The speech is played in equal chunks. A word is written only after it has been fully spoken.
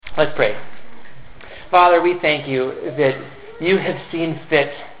Let's pray. Father, we thank you that you have seen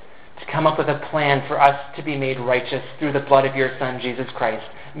fit to come up with a plan for us to be made righteous through the blood of your Son, Jesus Christ.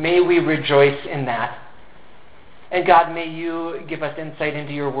 May we rejoice in that. And God, may you give us insight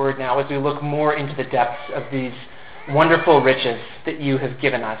into your word now as we look more into the depths of these wonderful riches that you have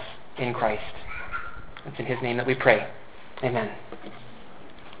given us in Christ. It's in his name that we pray. Amen.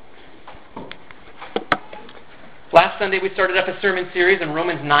 Last Sunday we started up a sermon series in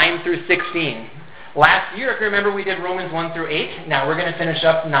Romans 9 through 16. Last year, if you remember, we did Romans 1 through 8. Now we're going to finish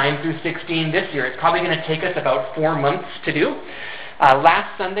up 9 through 16 this year. It's probably going to take us about 4 months to do.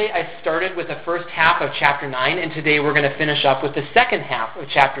 Last Sunday, I started with the first half of chapter 9, and today we're going to finish up with the second half of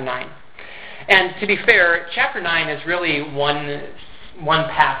chapter 9. And to be fair, chapter 9 is really one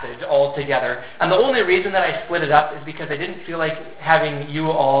passage altogether. And the only reason that I split it up is because I didn't feel like having you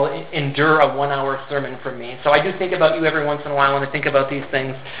all endure a 1-hour sermon from me. So I do think about you every once in a while when I think about these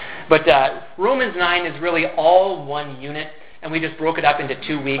things. But Romans 9 is really all one unit, and we just broke it up into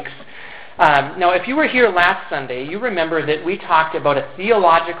 2 weeks. Now, if you were here last Sunday, you remember that we talked about a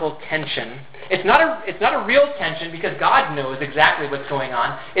theological tension. It's not a real tension because God knows exactly what's going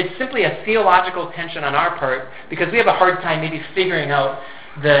on. It's simply a theological tension on our part because we have a hard time maybe figuring out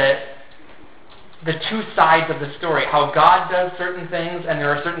the two sides of the story, how God does certain things and there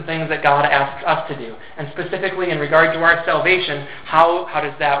are certain things that God asks us to do. And specifically in regard to our salvation, how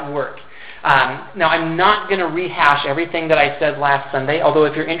does that work? Now, I'm not going to rehash everything that I said last Sunday, although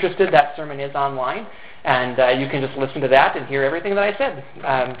if you're interested, that sermon is online, and you can just listen to that and hear everything that I said.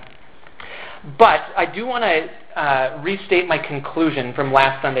 But I do want to restate my conclusion from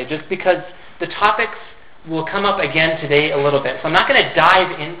last Sunday, just because the topics will come up again today a little bit. So I'm not going to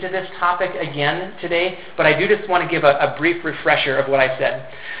dive into this topic again today, but I do just want to give a brief refresher of what I said.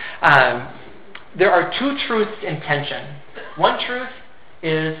 There are two truths in tension. One truth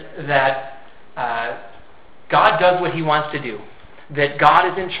is that God does what he wants to do, that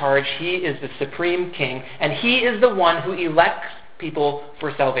God is in charge, he is the supreme king, and he is the one who elects people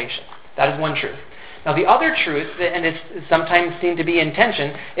for salvation. That is one truth. Now the other truth, and it's sometimes seen to be in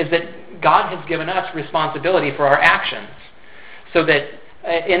tension, is that God has given us responsibility for our actions. So that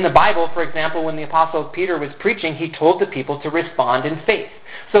in the Bible, for example, when the Apostle Peter was preaching, he told the people to respond in faith.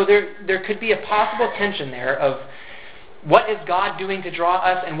 So there could be a possible tension there of what is God doing to draw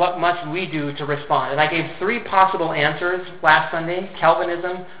us, and what must we do to respond? And I gave 3 possible answers last Sunday: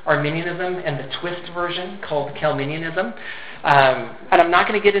 Calvinism, Arminianism, and the twist version called Calminianism. And I'm not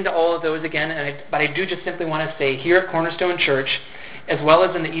going to get into all of those again, but I do just simply want to say here at Cornerstone Church, as well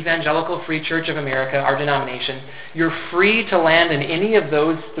as in the Evangelical Free Church of America, our denomination, you're free to land in any of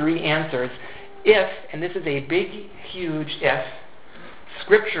those 3 answers if, and this is a big, huge if,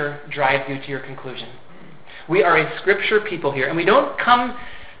 Scripture drives you to your conclusion. We are a Scripture people here, and we don't come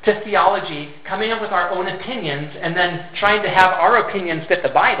to theology coming up with our own opinions and then trying to have our opinions fit the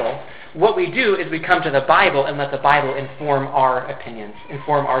Bible. What we do is we come to the Bible and let the Bible inform our opinions,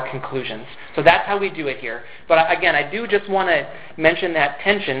 inform our conclusions. So that's how we do it here. But again, I do just want to mention that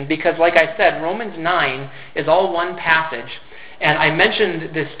tension because, like I said, Romans 9 is all one passage. And I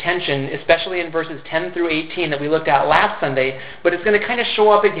mentioned this tension, especially in verses 10 through 18 that we looked at last Sunday, but it's going to kind of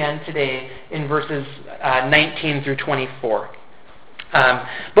show up again today in verses 19 through 24.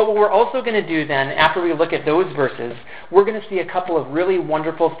 But what we're also going to do then, after we look at those verses, we're going to see a couple of really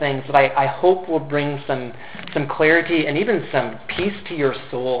wonderful things that I hope will bring some clarity and even some peace to your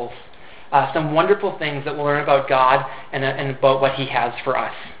souls. Some wonderful things that we'll learn about God and about what he has for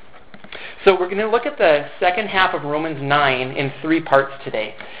us. So we're going to look at the second half of Romans 9 in 3 parts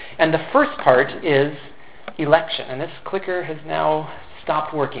today. And the first part is election. And this clicker has now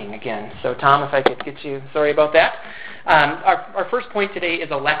stopped working again. So Tom, if I could get you, sorry about that. Our first point today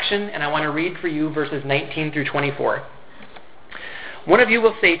is election, and I want to read for you verses 19 through 24. One of you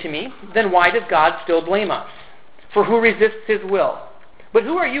will say to me, then why does God still blame us? For who resists his will? But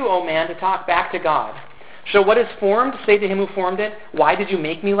who are you, O man, to talk back to God? Shall what is formed say to him who formed it, why did you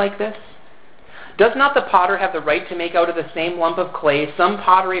make me like this? Does not the potter have the right to make out of the same lump of clay some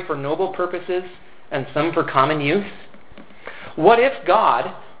pottery for noble purposes and some for common use? What if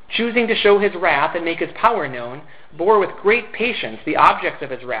God, choosing to show his wrath and make his power known, bore with great patience the objects of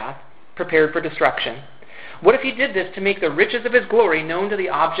his wrath, prepared for destruction? What if he did this to make the riches of his glory known to the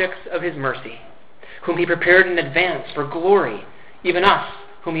objects of his mercy, whom he prepared in advance for glory, even us,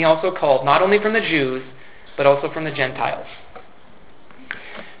 whom he also called, not only from the Jews, but also from the Gentiles?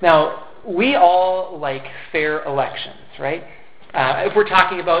 Now, we all like fair elections, right? If we're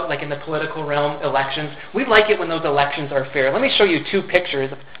talking about, like in the political realm, elections, we like it when those elections are fair. Let me show you 2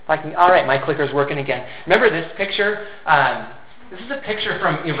 pictures. All right, my clicker's working again. Remember this picture? This is a picture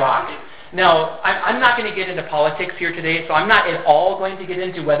from Iraq. Now, I'm not going to get into politics here today, so I'm not at all going to get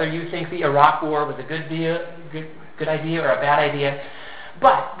into whether you think the Iraq War was a good idea or a bad idea.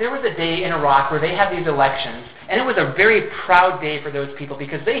 But there was a day in Iraq where they had these elections, and it was a very proud day for those people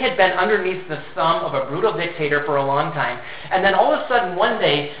because they had been underneath the thumb of a brutal dictator for a long time. And then all of a sudden, one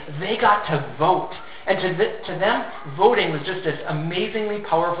day, they got to vote. And to them, voting was just this amazingly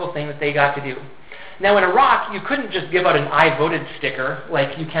powerful thing that they got to do. Now, in Iraq, you couldn't just give out an I voted sticker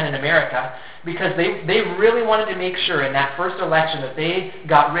like you can in America because they really wanted to make sure in that first election that they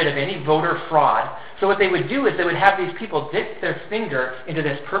got rid of any voter fraud. So what they would do is they would have these people dip their finger into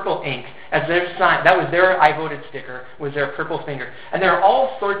this purple ink as their sign. That was their I voted sticker, was their purple finger. And there are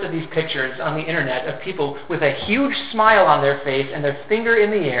all sorts of these pictures on the internet of people with a huge smile on their face and their finger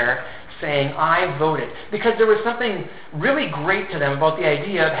in the air saying, I voted. Because there was something really great to them about the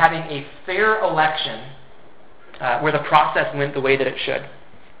idea of having a fair election where the process went the way that it should.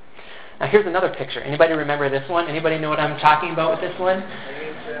 Now here's another picture. Anybody remember this one? Anybody know what I'm talking about with this one?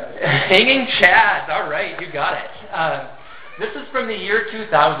 Hanging Chads. All right, you got it. This is from the year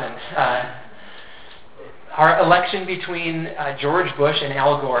 2000. Our election between George Bush and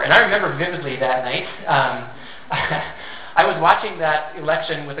Al Gore. And I remember vividly that night. I was watching that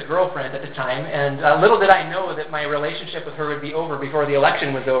election with a girlfriend at the time, and little did I know that my relationship with her would be over before the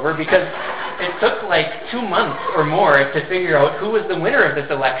election was over, because it took like 2 months or more to figure out who was the winner of this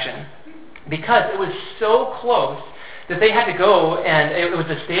election, because it was so close that they had to go, and it was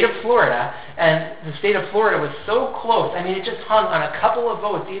the state of Florida, and the state of Florida was so close. I mean, it just hung on a couple of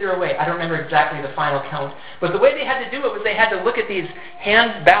votes either way. I don't remember exactly the final count, but the way they had to do it was they had to look at these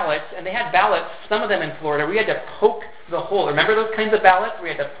hand ballots, and they had ballots, some of them in Florida, where you had to poke the hole. Remember those kinds of ballots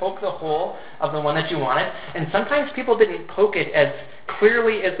where you had to poke the hole of the one that you wanted? And sometimes people didn't poke it as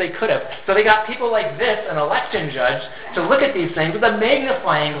clearly as they could have. So they got people like this, an election judge, to look at these things with a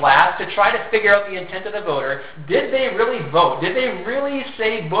magnifying glass to try to figure out the intent of the voter. Did they really vote? Did they really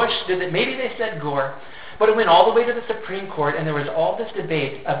say Bush? Maybe they said Gore. But it went all the way to the Supreme Court, and there was all this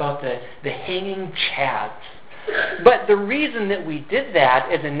debate about the hanging chads. But the reason that we did that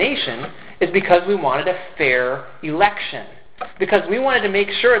as a nation is because we wanted a fair election. Because we wanted to make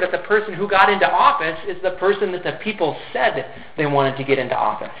sure that the person who got into office is the person that the people said they wanted to get into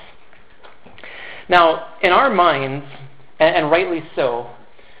office. Now, in our minds, and rightly so,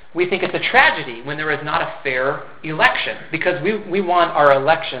 we think it's a tragedy when there is not a fair election, because we want our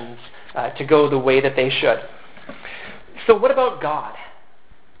elections to go the way that they should. So what about God?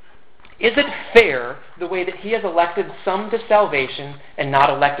 Is it fair the way that He has elected some to salvation and not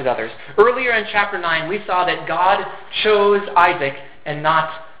elected others? Earlier in chapter 9, we saw that God chose Isaac and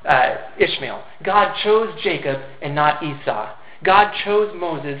not Ishmael. God chose Jacob and not Esau. God chose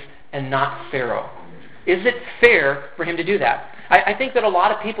Moses and not Pharaoh. Is it fair for Him to do that? I think that a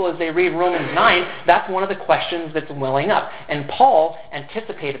lot of people, as they read Romans 9, that's one of the questions that's welling up. And Paul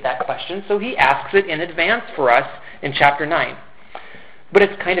anticipated that question, so he asks it in advance for us in chapter 9. But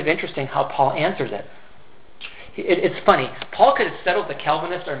it's kind of interesting how Paul answers it. It's funny. Paul could have settled the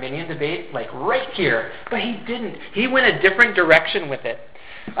Calvinist-Arminian debate like right here, but he didn't. He went a different direction with it.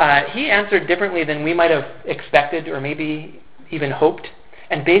 He answered differently than we might have expected or maybe even hoped.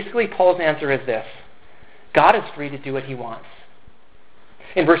 And basically Paul's answer is this: God is free to do what He wants.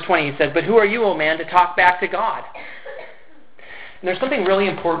 In verse 20 he says, "But who are you, O man, to talk back to God?" And there's something really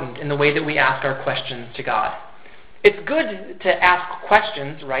important in the way that we ask our questions to God. It's good to ask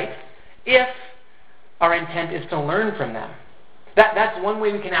questions, right, if our intent is to learn from them. That's one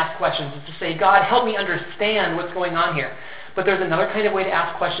way we can ask questions, is to say, God, help me understand what's going on here. But there's another kind of way to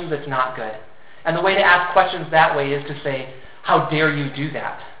ask questions that's not good. And the way to ask questions that way is to say, how dare you do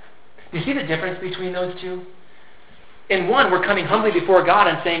that? Do you see the difference between those two? In one, we're coming humbly before God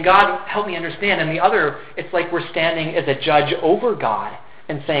and saying, God, help me understand. And the other, it's like we're standing as a judge over God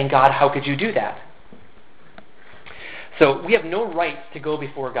and saying, God, how could you do that? So we have no right to go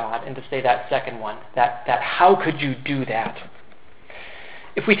before God and to say that second one, that how could you do that?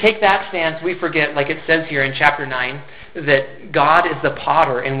 If we take that stance, we forget, like it says here in chapter 9, that God is the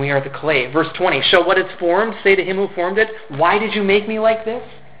potter and we are the clay. Verse 20, show what is formed, say to him who formed it, why did you make me like this?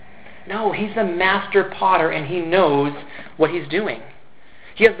 No, He's the master potter and He knows what He's doing.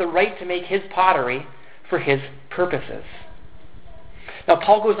 He has the right to make His pottery for His purposes. Now,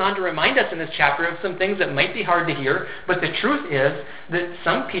 Paul goes on to remind us in this chapter of some things that might be hard to hear, but the truth is that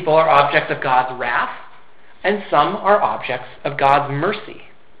some people are objects of God's wrath, and some are objects of God's mercy.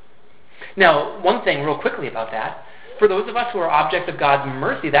 Now, one thing real quickly about that, for those of us who are objects of God's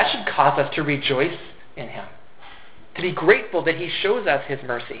mercy, that should cause us to rejoice in Him, to be grateful that He shows us His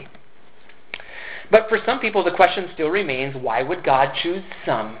mercy. But for some people, the question still remains, why would God choose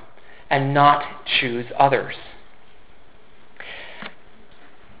some and not choose others?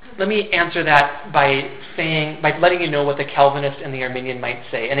 Let me answer that by letting you know what the Calvinist and the Arminian might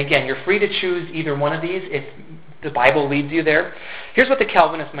say. And again, you're free to choose either one of these if the Bible leads you there. Here's what the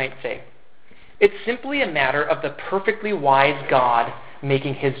Calvinist might say. It's simply a matter of the perfectly wise God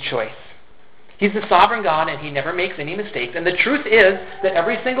making his choice. He's the sovereign God, and he never makes any mistakes. And the truth is that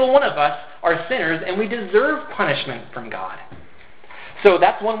every single one of us are sinners, and we deserve punishment from God. So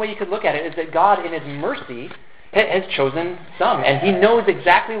that's one way you could look at it, is that God, in his mercy, has chosen some, and he knows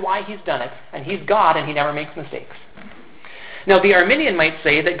exactly why he's done it, and he's God, and he never makes mistakes. Now, the Arminian might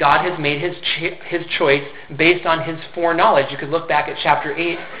say that God has made his choice based on his foreknowledge. You could look back at chapter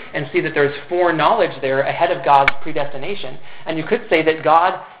 8 and see that there's foreknowledge there ahead of God's predestination, and you could say that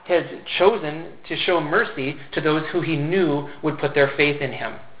God has chosen to show mercy to those who he knew would put their faith in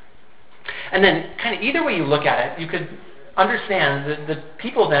him. And then, kind of either way you look at it, you could understand that the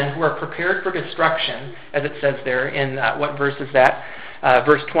people then who are prepared for destruction, as it says there in, what verse is that?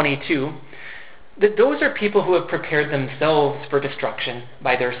 Verse 22, that those are people who have prepared themselves for destruction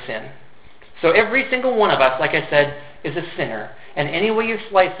by their sin. So every single one of us, like I said, is a sinner. And any way you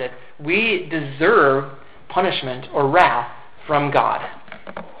slice it, we deserve punishment or wrath from God.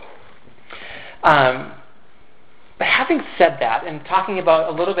 But having said that, and talking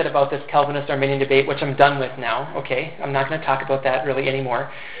about a little bit about this Calvinist-Arminian debate, which I'm done with now, okay? I'm not going to talk about that really anymore.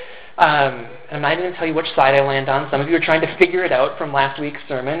 I'm not even going to tell you which side I land on. Some of you are trying to figure it out from last week's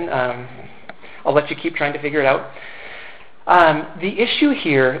sermon. I'll let you keep trying to figure it out. The issue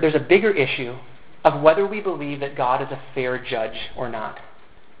here, there's a bigger issue of whether we believe that God is a fair judge or not.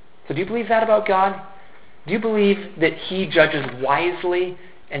 So do you believe that about God? Do you believe that he judges wisely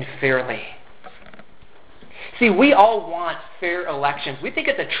and fairly? See, we all want fair elections. We think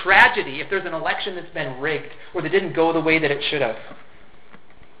it's a tragedy if there's an election that's been rigged or that didn't go the way that it should have.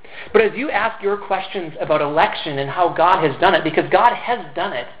 But as you ask your questions about election and how God has done it, because God has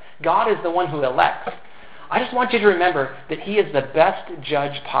done it, God is the one who elects, I just want you to remember that he is the best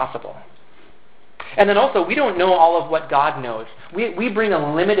judge possible. And then also, we don't know all of what God knows. We bring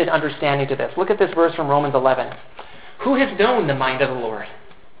a limited understanding to this. Look at this verse from Romans 11. Who has known the mind of the Lord?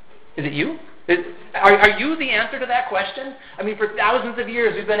 Is it you? Are you the answer to that question? I mean, for thousands of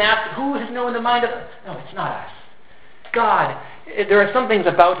years we've been asked, who has known the mind of... No, it's not us. God. There are some things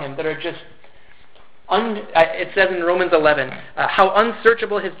about him that are just... it says in Romans 11, how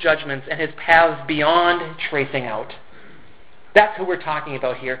unsearchable his judgments and his paths beyond tracing out. That's who we're talking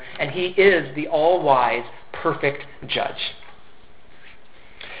about here. And he is the all-wise, perfect judge.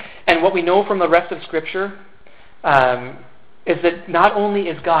 And what we know from the rest of Scripture is that not only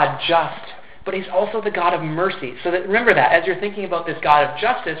is God just, but he's also the God of mercy. So that, remember that, as you're thinking about this God of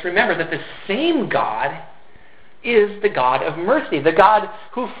justice, remember that the same God is the God of mercy, the God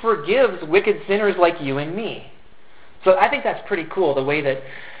who forgives wicked sinners like you and me. So I think that's pretty cool, the way that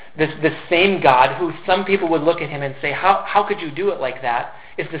this same God, who some people would look at him and say, how could you do it like that,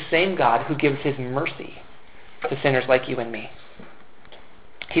 is the same God who gives his mercy to sinners like you and me.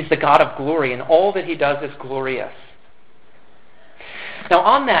 He's the God of glory, and all that he does is glorious. Now,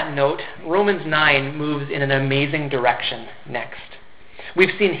 on that note, Romans 9 moves in an amazing direction next. We've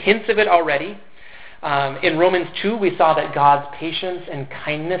seen hints of it already. In Romans 2, we saw that God's patience and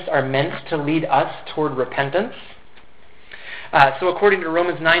kindness are meant to lead us toward repentance. So according to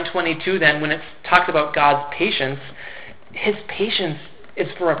Romans 9:22, then, when it talks about God's patience, his patience is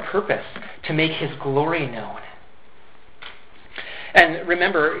for a purpose, to make his glory known. And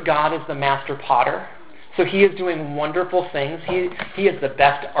remember, God is the master potter. So he is doing wonderful things. He is the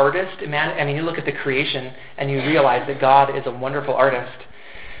best artist. I mean, you look at the creation and you realize that God is a wonderful artist.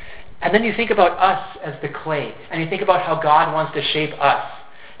 And then you think about us as the clay, and you think about how God wants to shape us.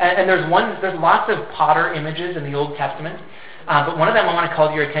 And there's lots of potter images in the Old Testament, but one of them I want to call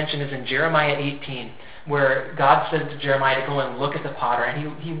to your attention is in Jeremiah 18, where God says to Jeremiah to go and look at the potter.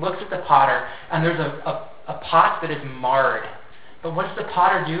 And he looks at the potter, and there's a pot that is marred. But what does the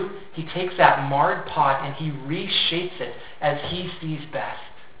potter do? He takes that marred pot and he reshapes it as he sees best.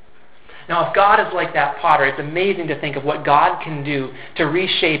 Now, if God is like that potter, it's amazing to think of what God can do to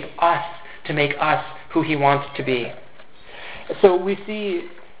reshape us, to make us who he wants to be. So we see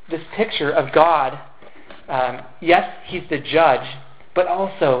this picture of God. Yes, he's the judge, but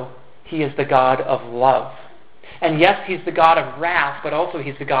also he is the God of love. And yes, he's the God of wrath, but also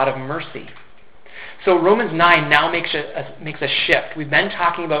he's the God of mercy. So Romans 9 now makes a shift. We've been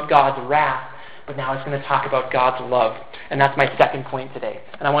talking about God's wrath, but now it's going to talk about God's love. And that's my second point today.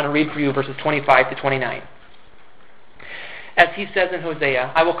 And I want to read for you verses 25 to 29. As he says in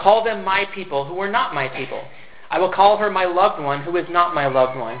Hosea, I will call them my people who were not my people. I will call her my loved one who is not my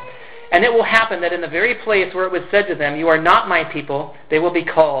loved one. And it will happen that in the very place where it was said to them, you are not my people, they will be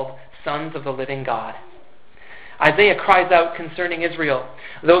called sons of the living God. Isaiah cries out concerning Israel,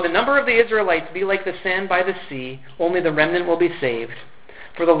 though the number of the Israelites be like the sand by the sea, only the remnant will be saved.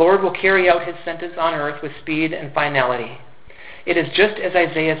 For the Lord will carry out his sentence on earth with speed and finality. It is just as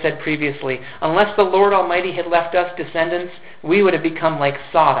Isaiah said previously, unless the Lord Almighty had left us descendants, we would have become like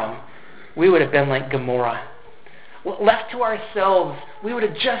Sodom. We would have been like Gomorrah. Left to ourselves, we would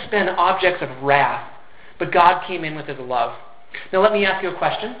have just been objects of wrath. But God came in with his love. Now let me ask you a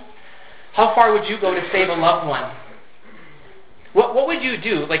question. How far would you go to save a loved one? What would you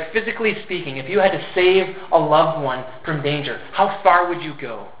do, like physically speaking, if you had to save a loved one from danger? How far would you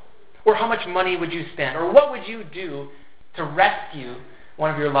go? Or how much money would you spend? Or what would you do to rescue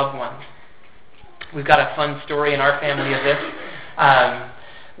one of your loved ones? We've got a fun story in our family of this.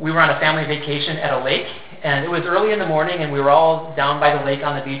 We were on a family vacation at a lake, and it was early in the morning, and we were all down by the lake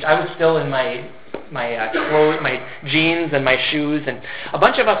on the beach. I was still in my clothes, my jeans and my shoes, and a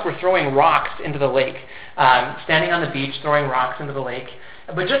bunch of us were throwing rocks into the lake, standing on the beach throwing rocks into the lake.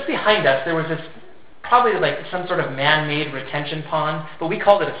 But just behind us there was this, probably like some sort of man-made retention pond, but we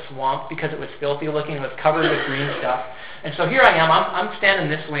called it a swamp because it was filthy looking, it was covered with green stuff. And so here I am, I'm standing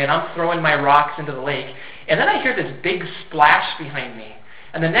this way and I'm throwing my rocks into the lake, and then I hear this big splash behind me.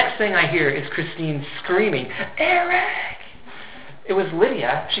 And the next thing I hear is Christine screaming, "Eric!" It was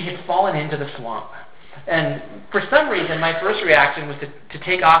Lydia. She had fallen into the swamp. And for some reason, my first reaction was to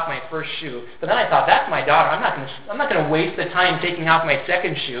take off my first shoe. But then I thought, that's my daughter. I'm not going to waste the time taking off my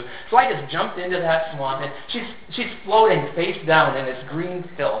second shoe. So I just jumped into that swamp, and she's floating face down in this green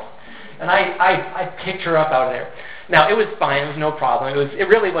filth. And I picked her up out of there. Now, it was fine. It was no problem. It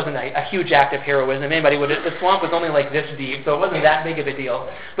really wasn't a huge act of heroism. The swamp was only like this deep, so it wasn't that big of a deal.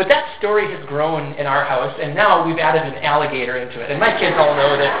 But that story has grown in our house, and now we've added an alligator into it. And my kids all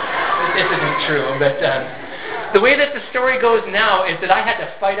know that this isn't true. But the way that the story goes now is that I had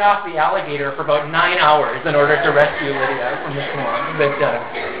to fight off the alligator for about 9 hours in order to rescue Lydia from the swamp. But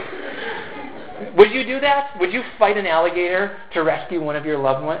would you do that? Would you fight an alligator to rescue one of your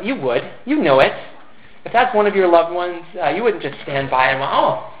loved ones? You would. You know it. If that's one of your loved ones, you wouldn't just stand by and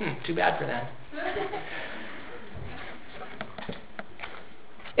go, too bad for them.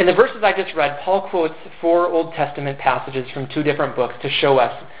 In the verses I just read, Paul quotes 4 Old Testament passages from 2 different books to show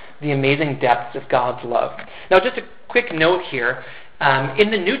us the amazing depths of God's love. Now, just a quick note here. In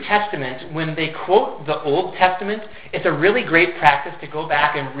the New Testament, when they quote the Old Testament, it's a really great practice to go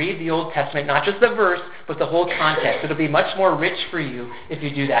back and read the Old Testament, not just the verse, but the whole context. It'll be much more rich for you if you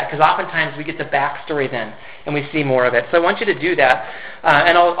do that, because oftentimes we get the backstory then, and we see more of it. So I want you to do that,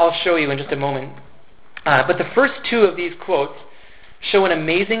 and I'll show you in just a moment. But the first 2 of these quotes show an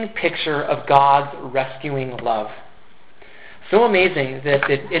amazing picture of God's rescuing love. So amazing that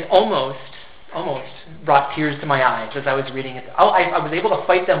it almost brought tears to my eyes as I was reading it. I was able to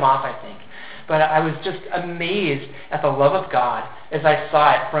fight them off, I think. But I was just amazed at the love of God as I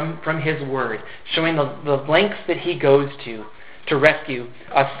saw it from his word, showing the lengths that he goes to rescue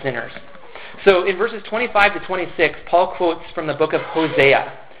us sinners. So in verses 25 to 26, Paul quotes from the book of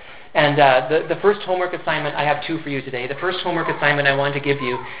Hosea. And the first homework assignment, I have 2 for you today. The first homework assignment I want to give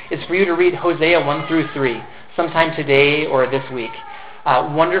you is for you to read Hosea 1 through 3, sometime today or this week.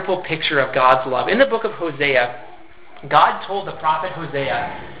 Wonderful picture of God's love. In the book of Hosea, God told the prophet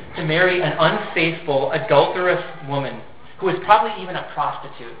Hosea to marry an unfaithful, adulterous woman who was probably even a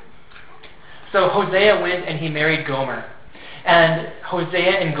prostitute. So Hosea went and he married Gomer. And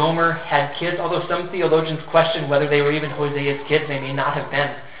Hosea and Gomer had kids, although some theologians question whether they were even Hosea's kids. They may not have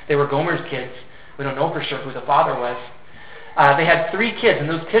been. They were Gomer's kids. We don't know for sure who the father was. They had 3 kids, and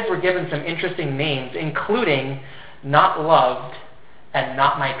those kids were given some interesting names, including Not Loved and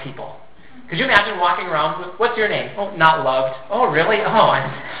Not My People. Could you imagine walking around with, what's your name? Oh, Not Loved. Oh, really? Oh,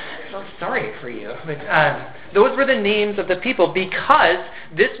 I'm so sorry for you. But those were the names of the people because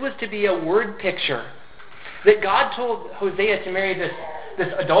this was to be a word picture. That God told Hosea to marry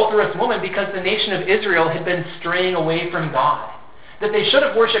this adulterous woman because the nation of Israel had been straying away from God. That they should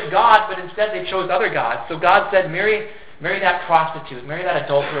have worshipped God, but instead they chose other gods. So God said, marry that prostitute, marry that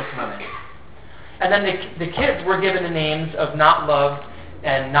adulterous woman. And then the kids were given the names of Not Loved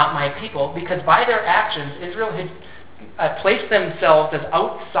and Not My People because by their actions, Israel had placed themselves as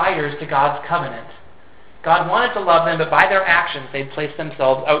outsiders to God's covenant. God wanted to love them, but by their actions, they'd placed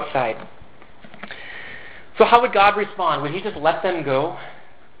themselves outside. So how would God respond? Would he just let them go?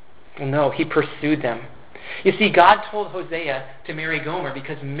 No, he pursued them. You see, God told Hosea to marry Gomer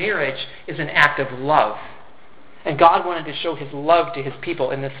because marriage is an act of love. And God wanted to show his love to his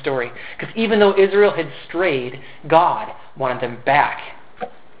people in this story. Because even though Israel had strayed, God wanted them back.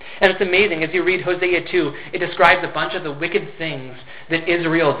 And it's amazing, as you read Hosea 2, it describes a bunch of the wicked things that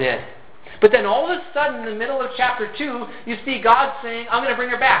Israel did. But then all of a sudden, in the middle of chapter 2, you see God saying, I'm going to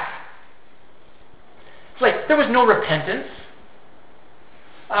bring her back. It's like there was no repentance.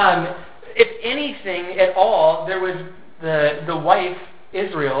 If anything at all, there was the wife,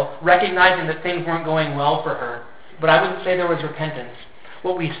 Israel, recognizing that things weren't going well for her. But I wouldn't say there was repentance.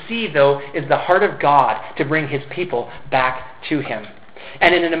 What we see, though, is the heart of God to bring his people back to him.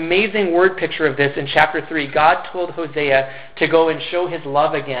 And in an amazing word picture of this, in chapter 3, God told Hosea to go and show his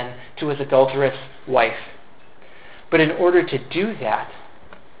love again to his adulterous wife. But in order to do that,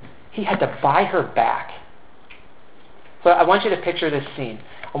 he had to buy her back. So I want you to picture this scene.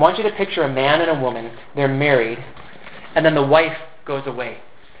 I want you to picture a man and a woman. They're married, and then the wife goes away.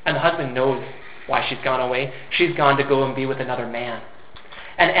 And the husband knows why she's gone away. She's gone to go and be with another man.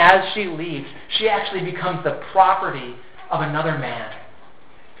 And as she leaves, she actually becomes the property of another man.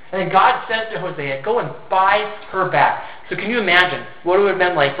 And then God says to Hosea, go and buy her back. So can you imagine what it would have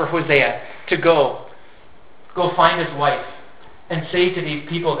been like for Hosea to go find his wife and say to these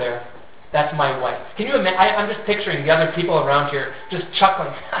people there, that's my wife. Can you imagine? I'm just picturing the other people around here just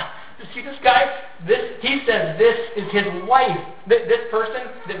chuckling. See this guy? He says this is his wife. This person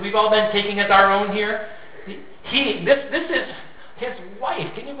that we've all been taking as our own here, this is his wife.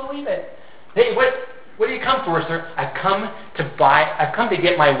 Can you believe it? Hey, what do you come for, sir? I've come to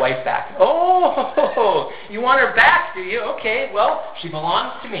get my wife back. Oh, you want her back, do you? Okay, well, she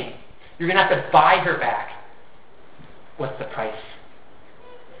belongs to me. You're going to have to buy her back. What's the price?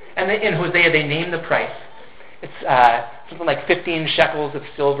 And in Hosea, they name the price. It's something like 15 shekels of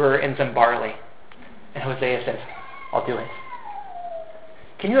silver and some barley. And Hosea says, I'll do it.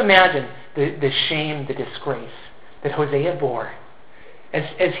 Can you imagine the shame, the disgrace that Hosea bore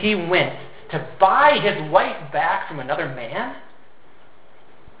as he went to buy his wife back from another man?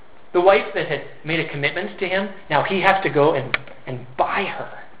 The wife that had made a commitment to him, now he has to go and buy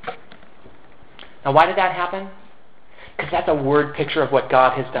her. Now why did that happen? Because that's a word picture of what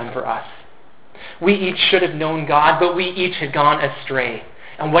God has done for us. We each should have known God, but we each had gone astray.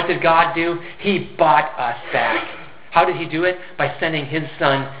 And what did God do? He bought us back. How did he do it? By sending his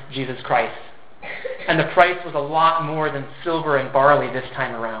son, Jesus Christ. And the price was a lot more than silver and barley this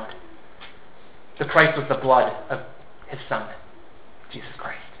time around. The price was the blood of his son, Jesus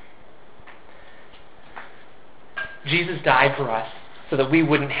Christ. Jesus died for us so that we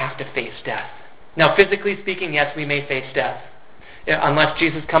wouldn't have to face death. Now, physically speaking, yes, we may face death. Unless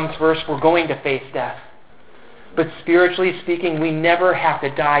Jesus comes first, we're going to face death. But spiritually speaking, we never have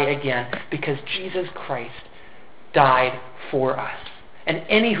to die again because Jesus Christ died for us. And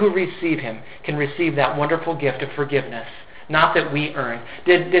any who receive him can receive that wonderful gift of forgiveness, not that we earn.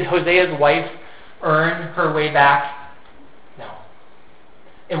 Did Hosea's wife earn her way back? No.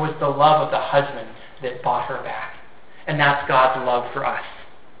 It was the love of the husband that bought her back. And that's God's love for us.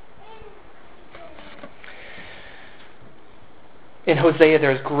 In Hosea,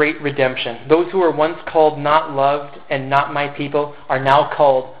 there is great redemption. Those who were once called not loved and not my people are now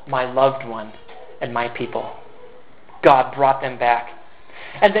called my loved one and my people. God brought them back.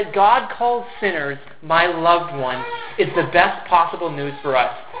 And that God calls sinners my loved one is the best possible news for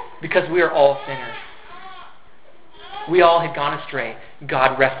us because we are all sinners. We all had gone astray.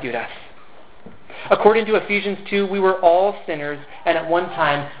 God rescued us. According to Ephesians 2, we were all sinners, and at one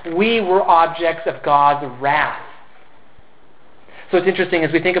time we were objects of God's wrath. So it's interesting,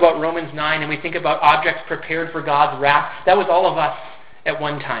 as we think about Romans 9 and we think about objects prepared for God's wrath, that was all of us at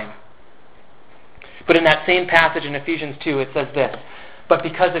one time. But in that same passage in Ephesians 2, it says this, but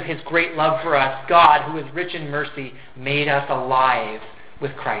because of his great love for us, God, who is rich in mercy, made us alive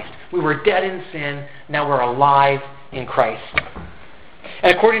with Christ. We were dead in sin, now we're alive in Christ.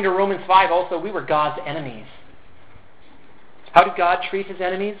 And according to Romans 5 also, we were God's enemies. How did God treat his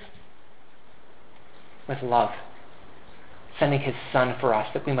enemies? With love. Sending his son for us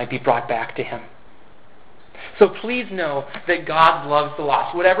that we might be brought back to him. So please know that God loves the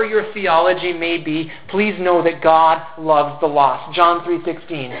lost. Whatever your theology may be, please know that God loves the lost. John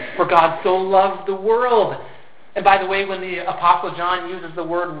 3:16, for God so loved the world. And by the way, when the Apostle John uses the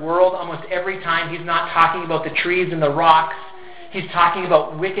word world almost every time, he's not talking about the trees and the rocks. He's talking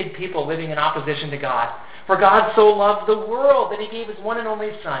about wicked people living in opposition to God. For God so loved the world that he gave his one and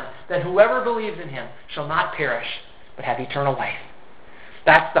only Son, that whoever believes in him shall not perish, but have eternal life.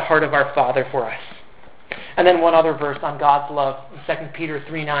 That's the heart of our Father for us. And then one other verse on God's love, 2 Peter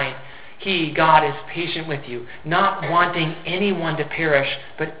 3:9. He, God, is patient with you, not wanting anyone to perish,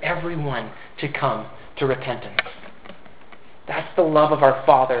 but everyone to come to repentance. That's the love of our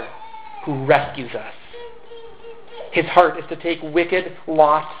Father who rescues us. His heart is to take wicked,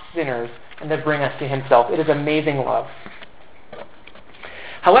 lost sinners and to bring us to himself. It is amazing love.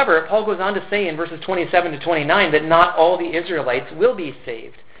 However, Paul goes on to say in verses 27 to 29 that not all the Israelites will be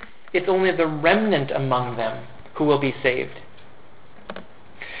saved. It's only the remnant among them who will be saved.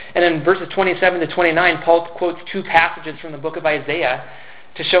 And in verses 27 to 29, Paul quotes two passages from the book of Isaiah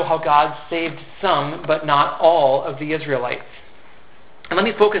to show how God saved some, but not all, of the Israelites. And let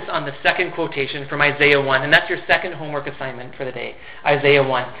me focus on the second quotation from Isaiah 1, and that's your second homework assignment for the day, Isaiah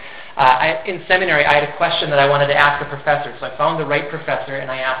 1. In seminary, I had a question that I wanted to ask a professor, so I found the right professor, and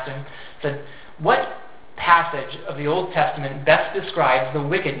I asked him, said, what passage of the Old Testament best describes the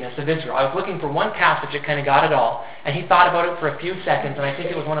wickedness of Israel? I was looking for one passage that kind of got it all, and he thought about it for a few seconds, and I think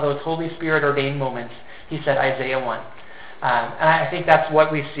it was one of those Holy Spirit ordained moments. He said Isaiah 1. And I think that's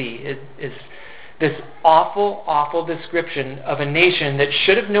what we see, is this awful, awful description of a nation that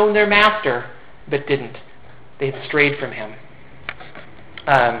should have known their master, but didn't. They had strayed from him.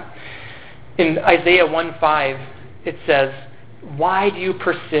 In Isaiah 1:5, it says, "Why do you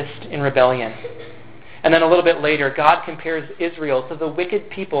persist in rebellion?" And then a little bit later, God compares Israel to the wicked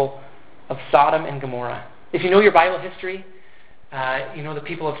people of Sodom and Gomorrah. If you know your Bible history, you know the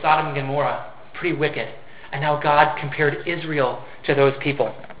people of Sodom and Gomorrah, pretty wicked. And now God compared Israel to those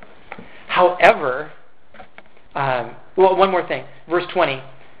people. However, one more thing. Verse 20,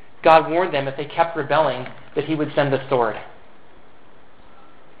 God warned them if they kept rebelling that he would send the sword.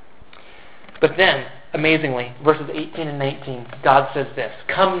 But then, amazingly, verses 18 and 19, God says this,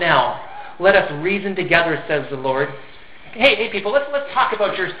 "Come now, let us reason together, says the Lord." Hey people, let's talk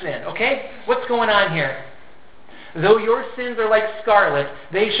about your sin, okay? What's going on here? "Though your sins are like scarlet,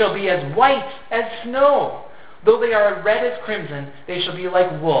 they shall be as white as snow. Though they are red as crimson, they shall be like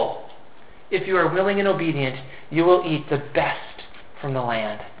wool. If you are willing and obedient, you will eat the best from the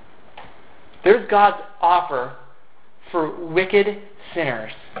land." There's God's offer for wicked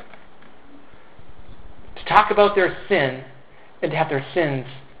sinners to talk about their sin and to have their sins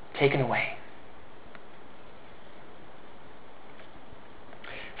taken away.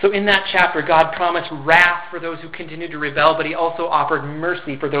 So in that chapter, God promised wrath for those who continued to rebel, but he also offered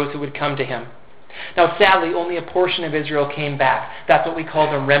mercy for those who would come to him. Now, sadly, only a portion of Israel came back. That's what we call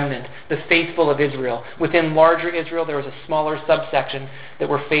the remnant, the faithful of Israel. Within larger Israel, there was a smaller subsection that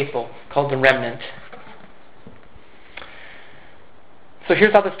were faithful, called the remnant. So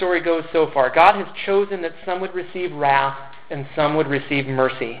here's how the story goes so far. God has chosen that some would receive wrath and some would receive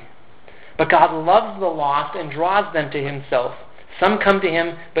mercy. But God loves the lost and draws them to himself. Some come to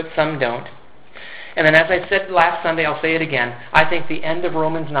him, but some don't. And then as I said last Sunday, I'll say it again, I think the end of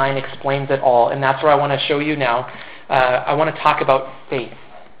Romans 9 explains it all, and that's where I want to show you now. I want to talk about faith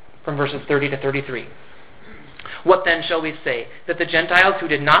from verses 30 to 33. "What then shall we say? That the Gentiles who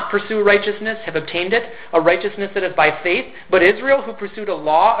did not pursue righteousness have obtained it, a righteousness that is by faith, but Israel who pursued a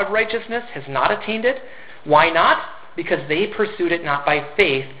law of righteousness has not attained it? Why not? Because they pursued it not by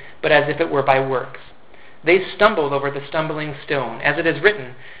faith, but as if it were by works. They stumbled over the stumbling stone, as it is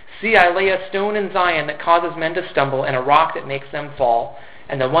written, 'See, I lay a stone in Zion that causes men to stumble, and a rock that makes them fall,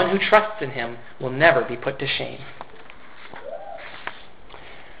 and the one who trusts in him will never be put to shame.'"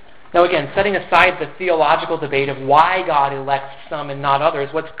 Now again, setting aside the theological debate of why God elects some and not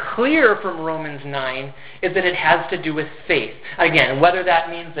others, what's clear from Romans 9 is that it has to do with faith. Again, whether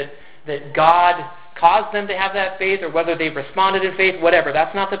that means that God caused them to have that faith or whether they've responded in faith, whatever,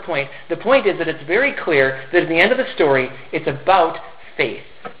 that's not the point. The point is that it's very clear that at the end of the story, it's about faith.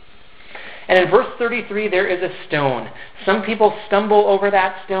 And in verse 33, there is a stone. Some people stumble over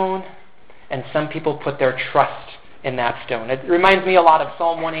that stone, and some people put their trust in that stone. It reminds me a lot of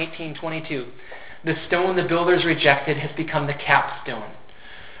Psalm 118:22. "The stone the builders rejected has become the capstone."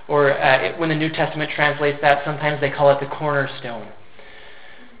 Or when the New Testament translates that, sometimes they call it the cornerstone.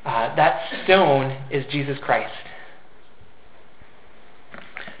 That stone is Jesus Christ.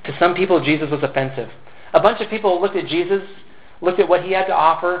 To some people, Jesus was offensive. A bunch of people looked at Jesus, looked at what he had to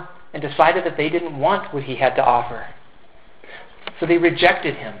offer, and decided that they didn't want what he had to offer. So they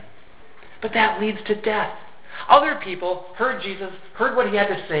rejected him. But that leads to death. Other people heard Jesus, heard what he had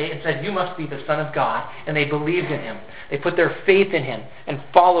to say, and said, "You must be the Son of God," and they believed in him. They put their faith in him and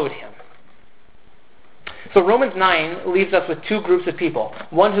followed him. So Romans 9 leaves us with two groups of people,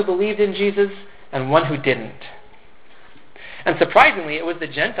 one who believed in Jesus and one who didn't. And surprisingly, it was the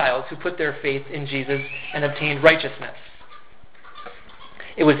Gentiles who put their faith in Jesus and obtained righteousness.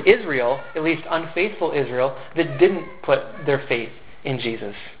 It was Israel, at least unfaithful Israel, that didn't put their faith in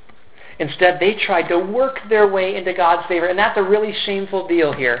Jesus. Instead, they tried to work their way into God's favor, and that's a really shameful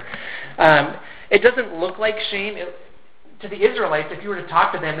deal here. It doesn't look like shame. To the Israelites, if you were to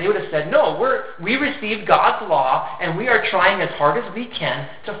talk to them, they would have said, no, we received God's law, and we are trying as hard as we can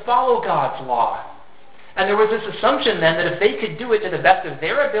to follow God's law. And there was this assumption then that if they could do it to the best of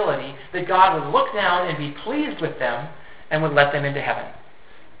their ability, that God would look down and be pleased with them and would let them into heaven.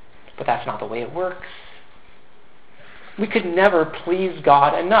 But that's not the way it works. We could never please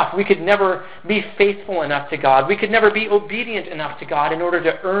God enough. We could never be faithful enough to God. We could never be obedient enough to God in order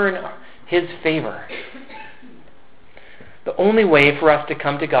to earn His favor. The only way for us to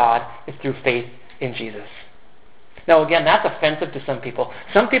come to God is through faith in Jesus. Now again, that's offensive to some people.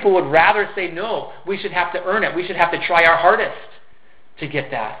 Some people would rather say, no, we should have to earn it. We should have to try our hardest to get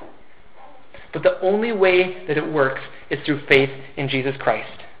that. But the only way that it works is through faith in Jesus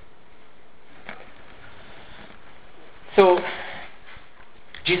Christ. So,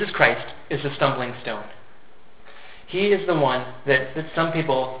 Jesus Christ is the stumbling stone. He is the one that some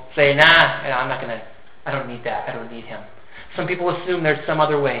people say, I don't need that. I don't need Him. Some people assume there's some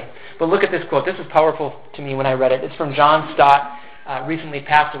other way. But look at this quote. This is powerful to me when I read it. It's from John Stott, recently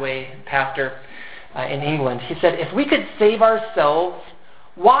passed away pastor in England. He said, if we could save ourselves,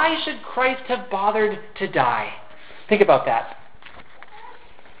 why should Christ have bothered to die? Think about that.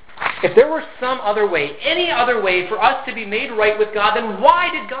 If there were some other way, any other way for us to be made right with God, then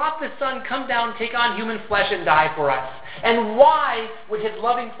why did God the Son come down, take on human flesh, and die for us? And why would His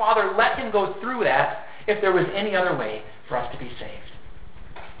loving Father let Him go through that if there was any other way for us to be saved?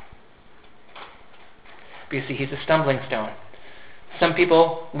 But you see, He's a stumbling stone. Some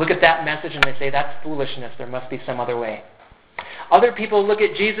people look at that message and they say, that's foolishness. There must be some other way. Other people look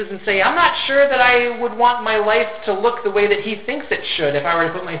at Jesus and say, I'm not sure that I would want my life to look the way that He thinks it should if I were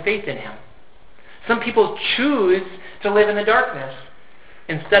to put my faith in Him. Some people choose to live in the darkness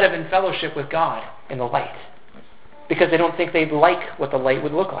instead of in fellowship with God in the light, because they don't think they'd like what the light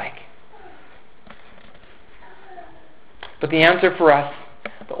would look like. But the answer for us,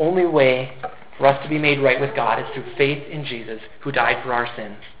 the only way for us to be made right with God, is through faith in Jesus, who died for our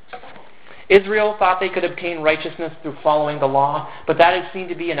sins. Israel thought they could obtain righteousness through following the law, but that is seen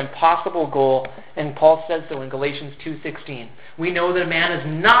to be an impossible goal, and Paul says so in Galatians 2:16. We know that a man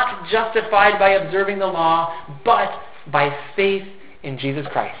is not justified by observing the law, but by faith in Jesus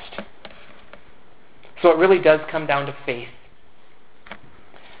Christ. So it really does come down to faith.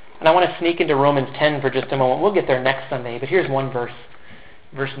 And I want to sneak into Romans 10 for just a moment. We'll get there next Sunday, but here's one verse.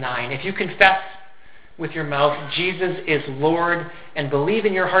 Verse 9. If you confess with your mouth Jesus is Lord and believe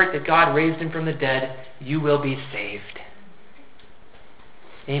in your heart that God raised Him from the dead, you will be saved.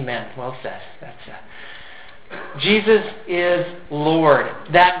 Amen. Well said. Jesus is Lord.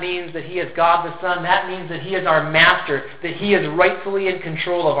 That means that He is God the Son. That means that He is our Master, that He is rightfully in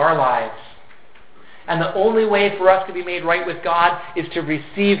control of our lives. And the only way for us to be made right with God is to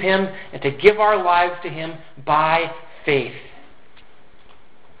receive Him and to give our lives to Him by faith.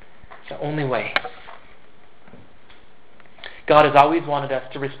 It's the only way. God has always wanted us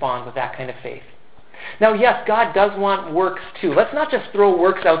to respond with that kind of faith. Now, yes, God does want works too. Let's not just throw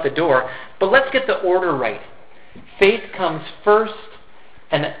works out the door, but let's get the order right. Faith comes first,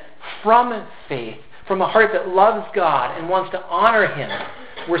 and from faith, from a heart that loves God and wants to honor Him,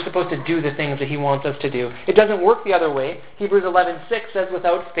 we're supposed to do the things that He wants us to do. It doesn't work the other way. Hebrews 11:6 says,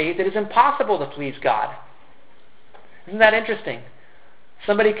 without faith it is impossible to please God. Isn't that interesting?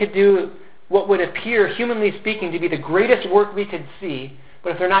 Somebody could do what would appear, humanly speaking, to be the greatest work we could see,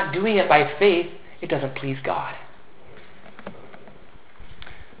 but if they're not doing it by faith, it doesn't please God.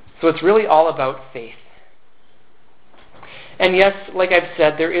 So it's really all about faith. And yes, like I've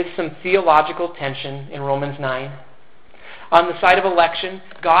said, there is some theological tension in Romans 9. On the side of election,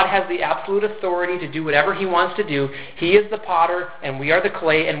 God has the absolute authority to do whatever He wants to do. He is the potter, and we are the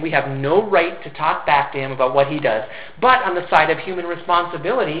clay, and we have no right to talk back to Him about what He does. But on the side of human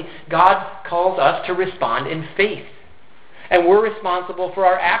responsibility, God calls us to respond in faith. And we're responsible for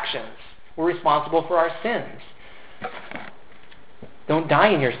our actions. We're responsible for our sins. Don't die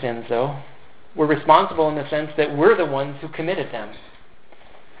in your sins, though. We're responsible in the sense that we're the ones who committed them.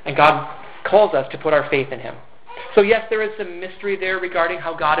 And God calls us to put our faith in Him. So yes, there is some mystery there regarding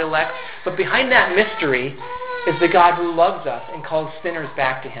how God elects, but behind that mystery is the God who loves us and calls sinners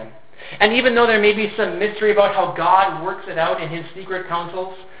back to Him. And even though there may be some mystery about how God works it out in His secret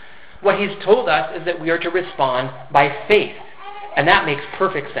counsels, what He's told us is that we are to respond by faith. And that makes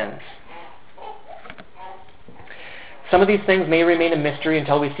perfect sense. Some of these things may remain a mystery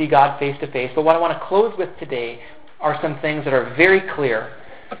until we see God face to face, but what I want to close with today are some things that are very clear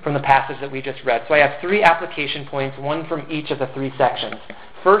from the passage that we just read. So I have 3 application points, one from each of the 3 sections.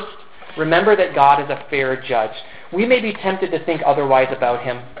 First, remember that God is a fair judge. We may be tempted to think otherwise about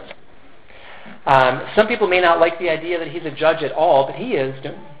Him. Some people may not like the idea that he's a judge at all, but he is.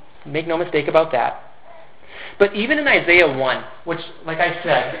 Don't make no mistake about that. But even in Isaiah 1, which, like I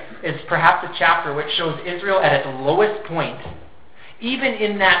said, is perhaps a chapter which shows Israel at its lowest point, even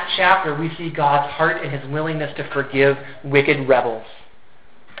in that chapter we see God's heart and his willingness to forgive wicked rebels.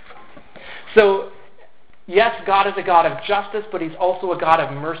 So, yes, God is a God of justice, but he's also a God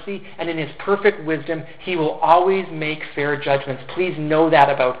of mercy, and in his perfect wisdom, he will always make fair judgments. Please know that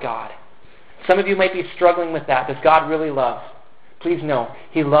about God. Some of you might be struggling with that. Does God really love? Please know,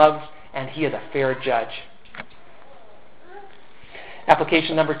 he loves and he is a fair judge.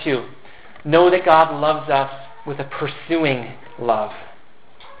 Application number 2. Know that God loves us with a pursuing love.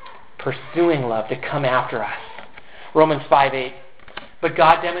 Pursuing love to come after us. Romans 5:8. But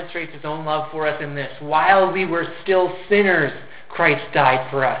God demonstrates his own love for us in this. While we were still sinners, Christ died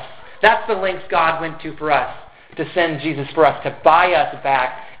for us. That's the lengths God went to for us, to send Jesus for us, to buy us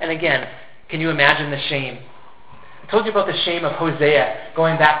back. And again, can you imagine the shame? I told you about the shame of Hosea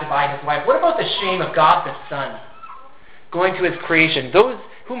going back to buy his wife. What about the shame of God the Son going to his creation? Those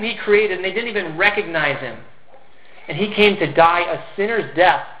whom he created, and they didn't even recognize him. And he came to die a sinner's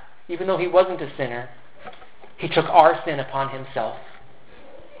death, even though he wasn't a sinner. He took our sin upon himself.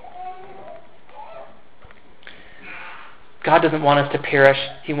 God doesn't want us to perish.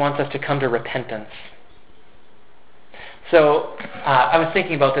 He wants us to come to repentance. So, I was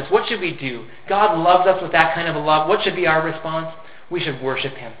thinking about this. What should we do? God loves us with that kind of a love. What should be our response? We should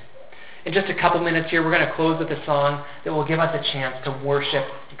worship him. In just a couple minutes here, we're going to close with a song that will give us a chance to worship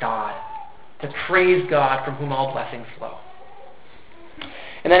God, to praise God from whom all blessings flow.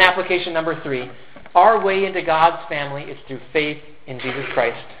 And then application number 3. Our way into God's family is through faith in Jesus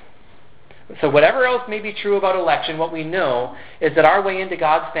Christ. So whatever else may be true about election, what we know is that our way into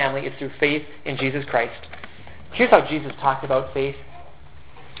God's family is through faith in Jesus Christ. Here's how Jesus talked about faith.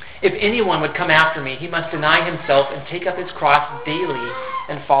 If anyone would come after me, he must deny himself and take up his cross daily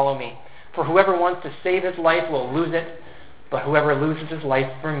and follow me. For whoever wants to save his life will lose it, but whoever loses his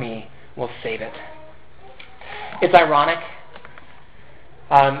life for me will save it. It's ironic.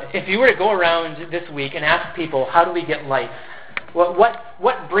 If you were to go around this week and ask people, how do we get life?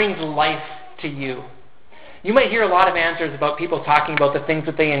 What brings life to you? You might hear a lot of answers about people talking about the things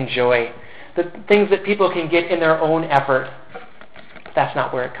that they enjoy, the things that people can get in their own effort. But that's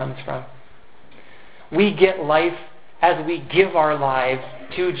not where it comes from. We get life as we give our lives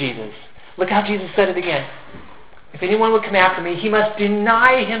to Jesus. Look how Jesus said it again. If anyone would come after me, he must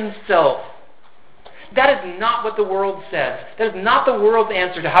deny himself. That is not what the world says. That is not the world's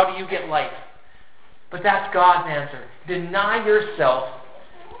answer to how do you get life. But that's God's answer. Deny yourself.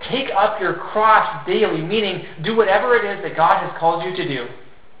 Take up your cross daily, meaning do whatever it is that God has called you to do.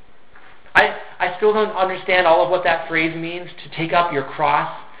 I still don't understand all of what that phrase means, to take up your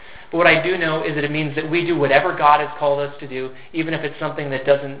cross. But what I do know is that it means that we do whatever God has called us to do, even if it's something that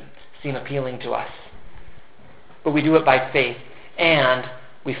doesn't seem appealing to us. But we do it by faith, and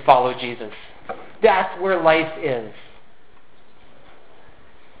we follow Jesus. That's where life is.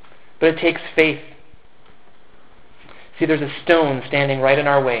 But it takes faith. See, there's a stone standing right in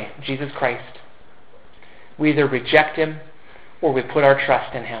our way, Jesus Christ. We either reject him or we put our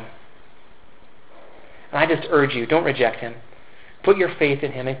trust in him. And I just urge you, don't reject him. Put your faith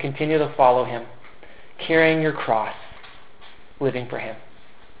in him and continue to follow him, carrying your cross, living for him.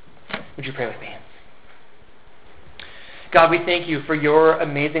 Would you pray with me? God, we thank you for your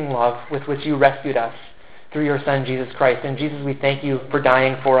amazing love with which you rescued us through your Son, Jesus Christ. And Jesus, we thank you for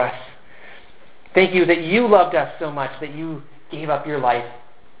dying for us. Thank you that you loved us so much that you gave up your life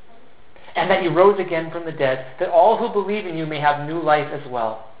and that you rose again from the dead, that all who believe in you may have new life as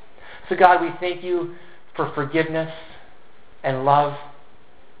well. So God, we thank you for forgiveness and love.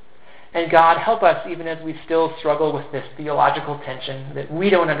 And God, help us even as we still struggle with this theological tension that we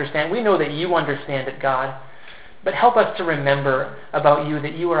don't understand. We know that you understand it, God. But help us to remember about you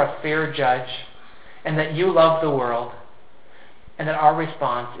that you are a fair judge and that you love the world and that our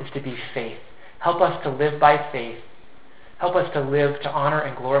response is to be faith. Help us to live by faith. Help us to live to honor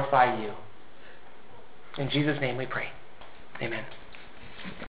and glorify you. In Jesus' name we pray. Amen.